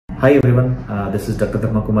Hi everyone, this is Dr.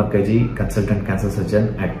 Dharma Kumar KG, consultant cancer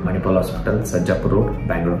surgeon at Manipal Hospital, Sajjapur Road,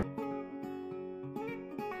 Bangalore.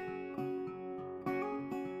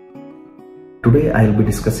 Today I will be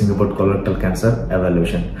discussing about colorectal cancer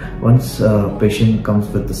evaluation. Once a patient comes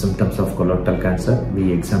with the symptoms of colorectal cancer,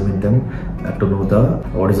 we examine them to know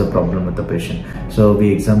what is the problem with the patient. So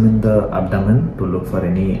we examine the abdomen to look for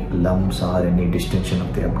any lumps or any distension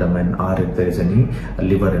of the abdomen, or if there is any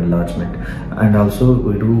liver enlargement. And also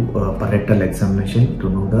we do parietal examination to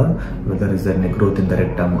know whether is there any growth in the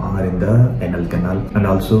rectum or in the anal canal. And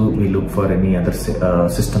also we look for any other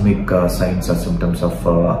systemic signs or symptoms of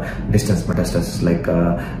distance metastasis, like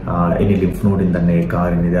any lymph node in the neck or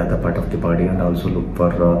any other part of the body, and also look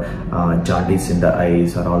for jaundice in the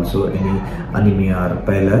eyes, or also any anemia or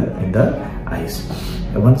pallor in the eyes.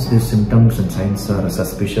 Once these symptoms and signs are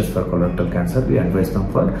suspicious for colorectal cancer, we advise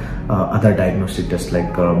them for other diagnostic tests,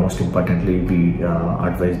 like most importantly we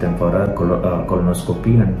advise them for a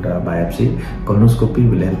colonoscopy and biopsy. Colonoscopy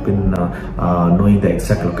will help in knowing the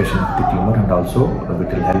exact location of the tumor, and also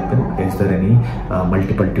it will help in is there any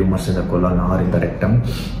multiple tumors in the colon or in the rectum.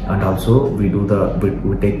 And also we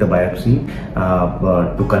take the biopsy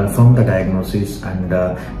to confirm the diagnosis, and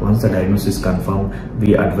once the diagnosis is confirmed,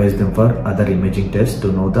 we advise them for other imaging tests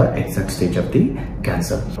to know the exact stage of the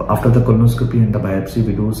cancer. After the colonoscopy and the biopsy,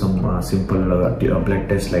 we do some simple blood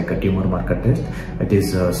tests like a tumor marker test. It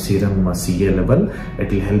is serum Ca level.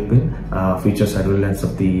 It will help in future surveillance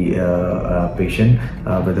of the patient,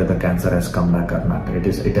 whether the cancer has come back or not.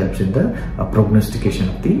 It helps in the prognostication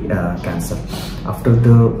of the cancer. After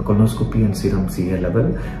the colonoscopy and serum Ca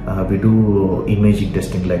level, we do imaging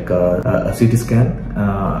testing like a CT scan,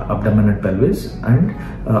 abdomen and pelvis, and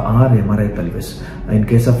or MRI pelvis. In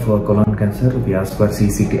case of colon cancer, we ask for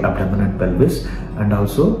CCT abdomen and pelvis, and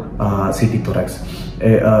also CT thorax.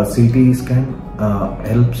 A CT scan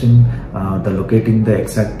helps in locating the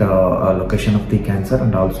exact location of the cancer,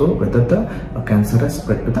 and also whether the cancer has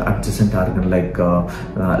spread to the adjacent organ, like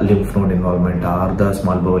lymph node involvement or the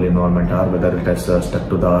small bowel involvement, or whether it has stuck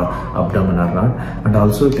to the abdomen or not. And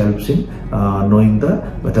also it helps in knowing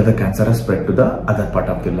whether the cancer has spread to the other part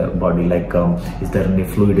of the body, like is there any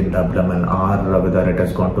fluid in the abdomen, or whether it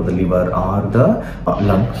has gone to the liver or the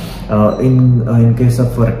lung. In case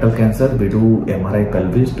of rectal cancer, we do MRI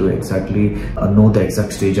pelvis to exactly know the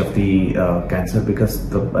exact stage of the cancer, because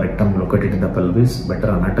the rectum located in the pelvis, better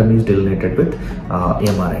anatomy is delineated with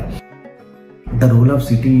MRI. The role of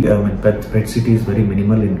CT, PET-CT is very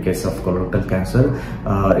minimal in case of colorectal cancer.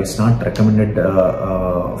 It's not recommended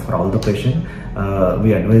for all the patients.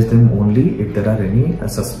 We advise them only if there are any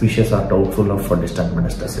suspicious or doubtful of distant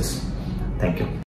metastasis. Thank you.